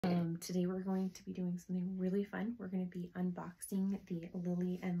Today we're going to be doing something really fun. We're going to be unboxing the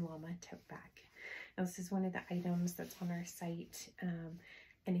Lily and Llama tote bag. Now this is one of the items that's on our site,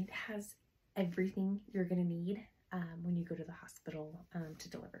 and it has everything you're going to need when you go to the hospital to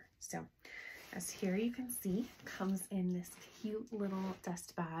deliver. So as here you can see, comes in this cute little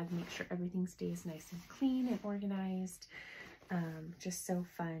dust bag. Make sure everything stays nice and clean and organized. Just so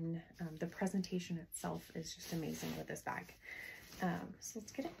fun. The presentation itself is just amazing with this bag. So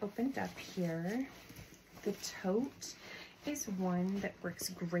let's get it opened up here. The tote is one that works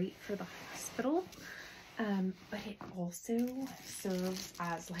great for the hospital, but it also serves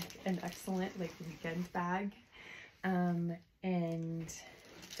as like an excellent like weekend bag and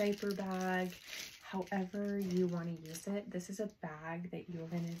diaper bag, however you want to use it. This is a bag that you're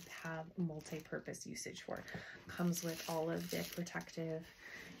going to have multi-purpose usage for. Comes with all of the protective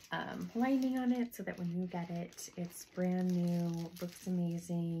lining on it so that when you get it, it's brand new, looks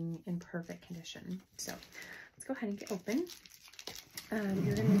amazing, in perfect condition. So let's go ahead and get open.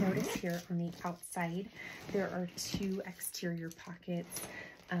 You're going to notice here on the outside there are two exterior pockets.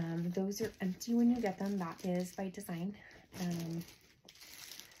 Those are empty when you get them. That is by design.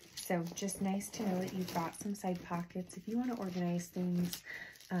 So just nice to know that you've got some side pockets if you want to organize things,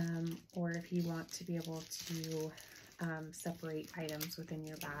 or if you want to be able to separate items within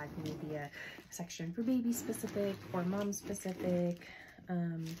your bag, maybe a section for baby specific or mom specific.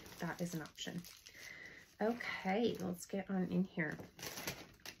 That is an option. Okay, let's get on in here.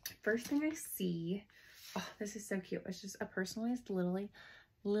 First thing I see, oh, this is so cute. It's just a personalized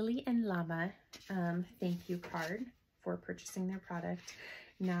Lily and Llama thank you card for purchasing their product.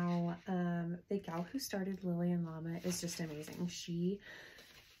 Now, the gal who started Lily and Llama is just amazing. She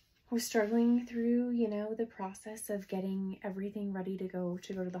was struggling through, you know, the process of getting everything ready to go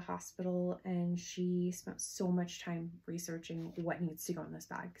to the hospital, and she spent so much time researching what needs to go in this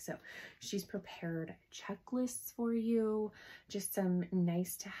bag. So she's prepared checklists for you, just some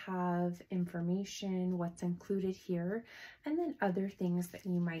nice to have information, what's included here, and then other things that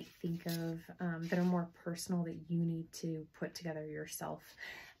you might think of that are more personal that you need to put together yourself,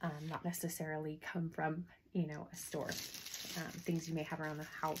 not necessarily come from, you know, a store. Things you may have around the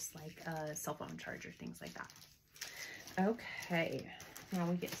house, like a cell phone charger, things like that. Okay, now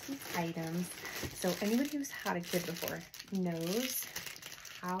we get to these items. So anybody who's had a kid before knows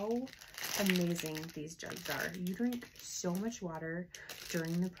how amazing these jugs are. You drink so much water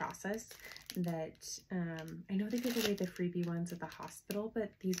during the process that I know they give away the freebie ones at the hospital,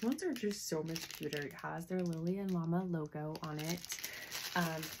 but these ones are just so much cuter. It has their Lily and Llama logo on it.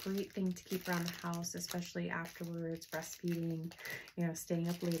 Great thing to keep around the house, especially afterwards, breastfeeding, you know, staying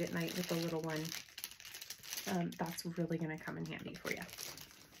up late at night with the little one. That's really going to come in handy for you.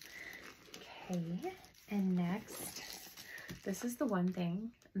 Okay, and next, this is the one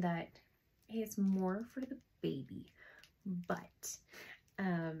thing that is more for the baby, but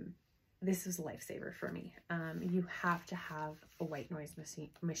this is a lifesaver for me. You have to have a white noise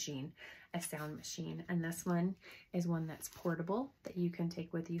machine, a sound machine, and this one is one that's portable that you can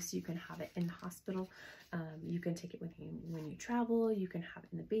take with you, so you can have it in the hospital. You can take it with you when you travel. You can have it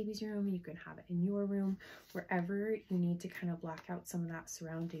in the baby's room. You can have it in your room, wherever you need to kind of block out some of that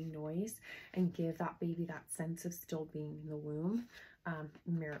surrounding noise and give that baby that sense of still being in the womb.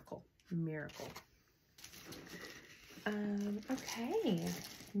 Miracle. Okay,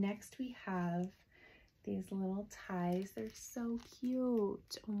 next we have these little ties. They're so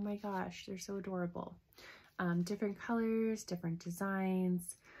cute. Oh my gosh, they're so adorable. Different colors, different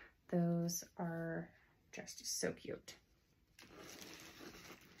designs. Those are just so cute.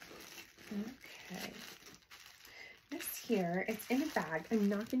 Okay, this here, it's in a bag. I'm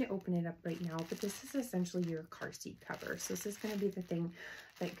not going to open it up right now, but this is essentially your car seat cover. So this is going to be the thing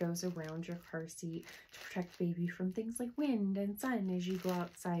that goes around your car seat to protect baby from things like wind and sun as you go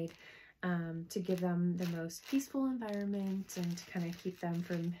outside, to give them the most peaceful environment and to kind of keep them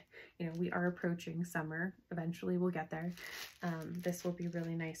from, you know, we are approaching summer. Eventually we'll get there. This will be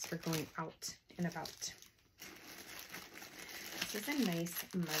really nice for going out and about. This is a nice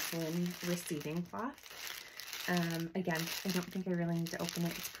muslin receiving cloth. Again, I don't think I really need to open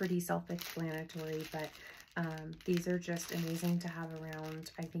it. It's pretty self-explanatory, but these are just amazing to have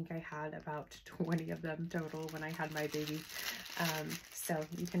around. I think I had about 20 of them total when I had my baby. So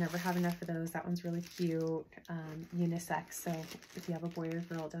you can never have enough of those. That one's really cute, unisex. So if you have a boy or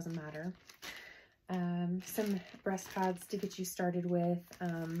girl, it doesn't matter. Some breast pads to get you started with.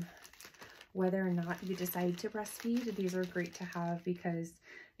 Whether or not you decide to breastfeed, these are great to have because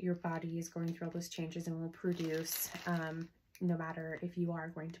your body is going through all those changes and will produce no matter if you are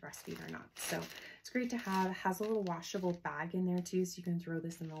going to breastfeed or not. So it's great to have. It has a little washable bag in there too, so you can throw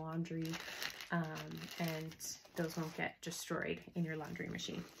this in the laundry, and those won't get destroyed in your laundry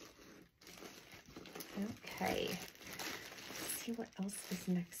machine. Okay, let's see what else is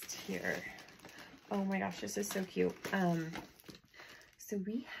next here. Oh my gosh, this is so cute. So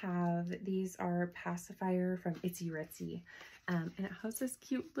we have, these are pacifier from Itsy Ritsy. And it has this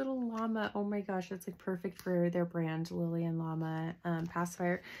cute little llama. Oh my gosh, it's like perfect for their brand, Lily and Llama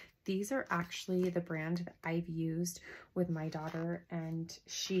pacifier. These are actually the brand that I've used with my daughter, and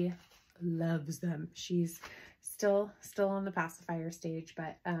she loves them. She's still on the pacifier stage,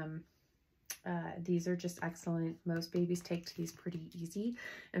 but these are just excellent. Most babies take to these pretty easy.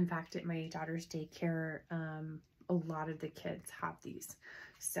 In fact, at my daughter's daycare, a lot of the kids have these.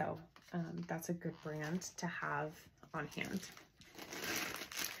 So that's a good brand to have on hand.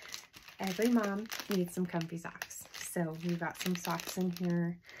 Every mom needs some comfy socks. So we've got some socks in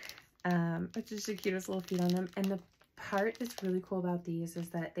here. It's just the cutest little feet on them. And the part that's really cool about these is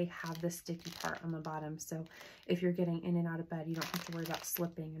that they have the sticky part on the bottom. So if you're getting in and out of bed, you don't have to worry about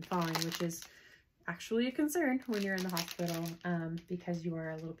slipping and falling, which is actually a concern when you're in the hospital, because you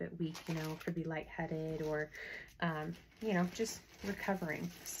are a little bit weak, you know, could be lightheaded or, you know, just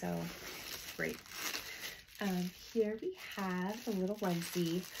recovering. So great. Here we have a little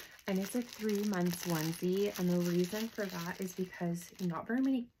onesie, and it's a 3 months onesie. And the reason for that is because not very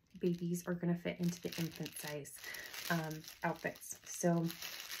many babies are going to fit into the infant size outfits. So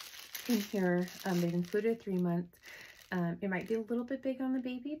in here, they've included 3 month. It might be a little bit big on the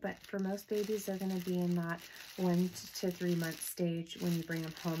baby, but for most babies, they're going to be in that 1 to 3 month stage when you bring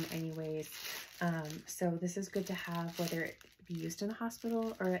them home anyways. So this is good to have, whether it be used in the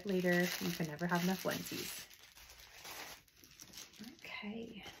hospital or at later. You can never have enough onesies.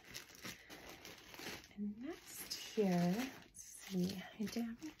 Okay. And next here, let's see. I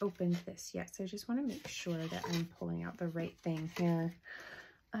haven't opened this yet, so I just want to make sure that I'm pulling out the right thing here.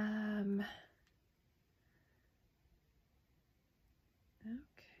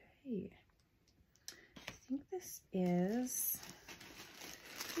 Okay. I think this is,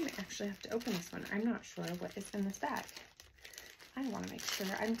 I might actually have to open this one. I'm not sure what is in this bag. I want to make sure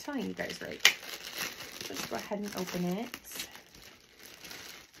I'm telling you guys right. Let's go ahead and open it.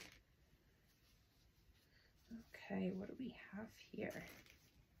 Okay, what do we have here?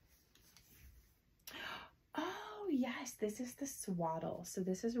 Oh yes, this is the swaddle. So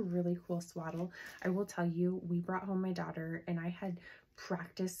this is a really cool swaddle. I will tell you, we brought home my daughter, and I had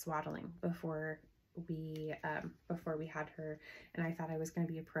practiced swaddling before we had her, and I thought I was going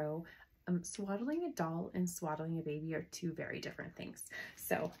to be a pro. Swaddling a doll and swaddling a baby are two very different things.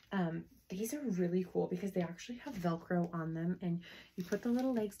 So these are really cool because they actually have Velcro on them, and you put the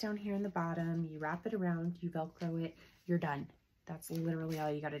little legs down here in the bottom, you wrap it around, you Velcro it, you're done. That's literally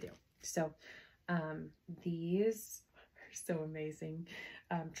all you got to do. So these are so amazing.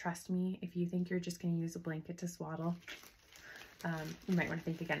 Trust me, if you think you're just going to use a blanket to swaddle, you might want to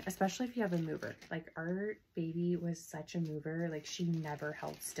think again, especially if you have a mover. Like, our baby was such a mover, like she never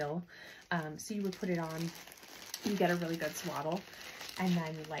held still. So you would put it on, you get a really good swaddle, and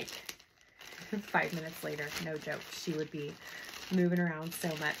then like 5 minutes later, no joke, she would be moving around so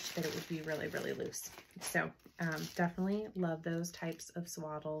much that it would be really, really loose. So definitely love those types of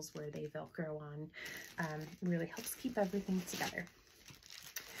swaddles where they Velcro on. Really helps keep everything together.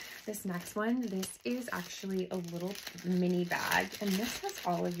 This next one, this is actually a little mini bag, and this has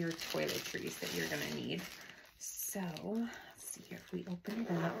all of your toiletries that you're going to need. So let's see here, if we open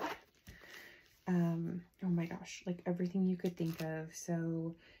it up. Oh my gosh, like everything you could think of.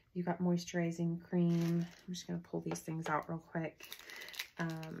 So you got moisturizing cream. I'm just going to pull these things out real quick.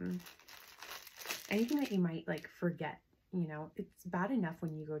 Anything that you might like forget, you know, it's bad enough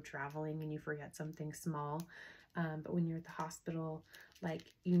when you go traveling and you forget something small. But when you're at the hospital,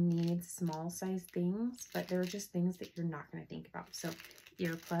 like, you need small size things, but there are just things that you're not going to think about. So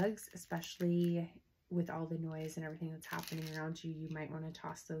earplugs, especially with all the noise and everything that's happening around you, you might want to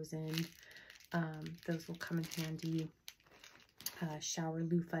toss those in. Those will come in handy. Shower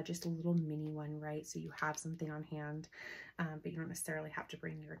loofah, just a little mini one, right? So you have something on hand, but you don't necessarily have to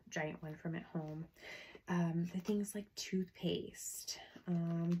bring your giant one from at home. The things like toothpaste,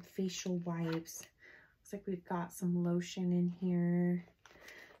 facial wipes. Looks like we've got some lotion in here,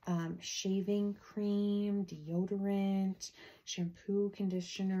 shaving cream, deodorant, shampoo,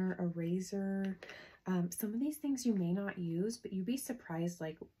 conditioner, a razor. Some of these things you may not use, but you'd be surprised,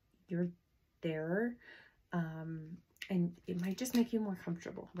 like, you're there, and it might just make you more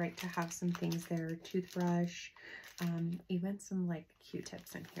comfortable, right, to have some things there. Toothbrush, even some like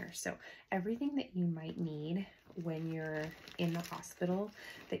Q-tips in here. So everything that you might need when you're in the hospital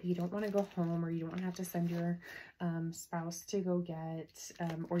that you don't want to go home, or you don't want to have to send your spouse to go get,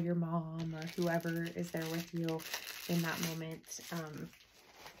 or your mom or whoever is there with you in that moment.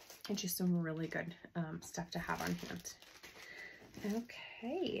 It's just some really good stuff to have on hand.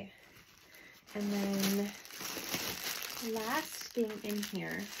 Okay. And then last thing in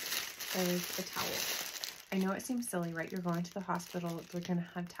here is a towel. I know it seems silly, right? You're going to the hospital, they're going to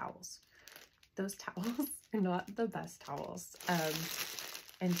have towels. Those towels are not the best towels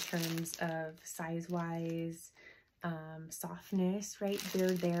in terms of size-wise, softness, right?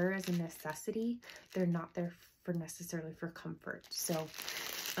 They're there as a necessity. They're not there for necessarily for comfort. So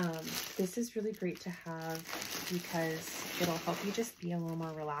this is really great to have because it'll help you just be a little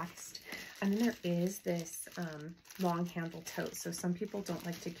more relaxed. And then there is this long handle tote. So some people don't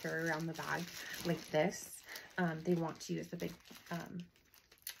like to carry around the bag like this. They want to use the big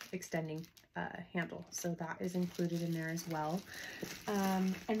extending handle. So that is included in there as well.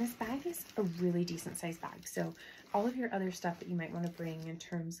 And this bag is a really decent sized bag. So all of your other stuff that you might want to bring in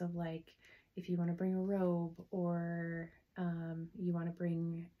terms of like, if you want to bring a robe or you want to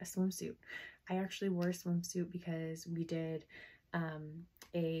bring a swimsuit. I actually wore a swimsuit because we did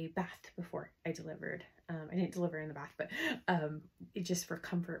a bath before I delivered. I didn't deliver in the bath, but just for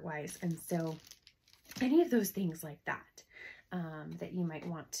comfort wise. And so any of those things like that, that you might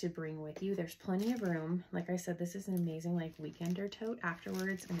want to bring with you, there's plenty of room. Like I said, this is an amazing like weekender tote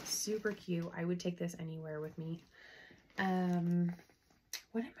afterwards, and it's super cute. I would take this anywhere with me. What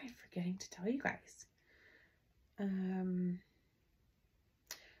am I forgetting to tell you guys?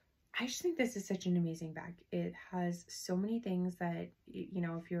 I just think this is such an amazing bag. It has so many things that, you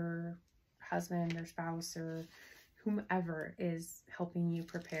know, if your husband or spouse or whomever is helping you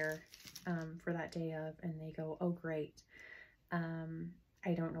prepare for that day of, and they go, oh, great.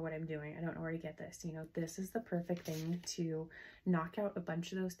 I don't know what I'm doing. I don't know where to get this. You know, this is the perfect thing to knock out a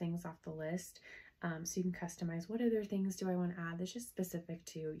bunch of those things off the list. So you can customize, what other things do I want to add that's just specific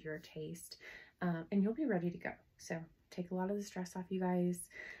to your taste, and you'll be ready to go. So take a lot of the stress off, you guys.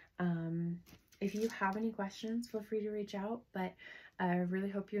 If you have any questions, feel free to reach out, but I really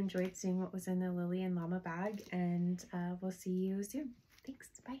hope you enjoyed seeing what was in the Lily and Llama bag, and we'll see you soon. Thanks.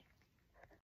 Bye.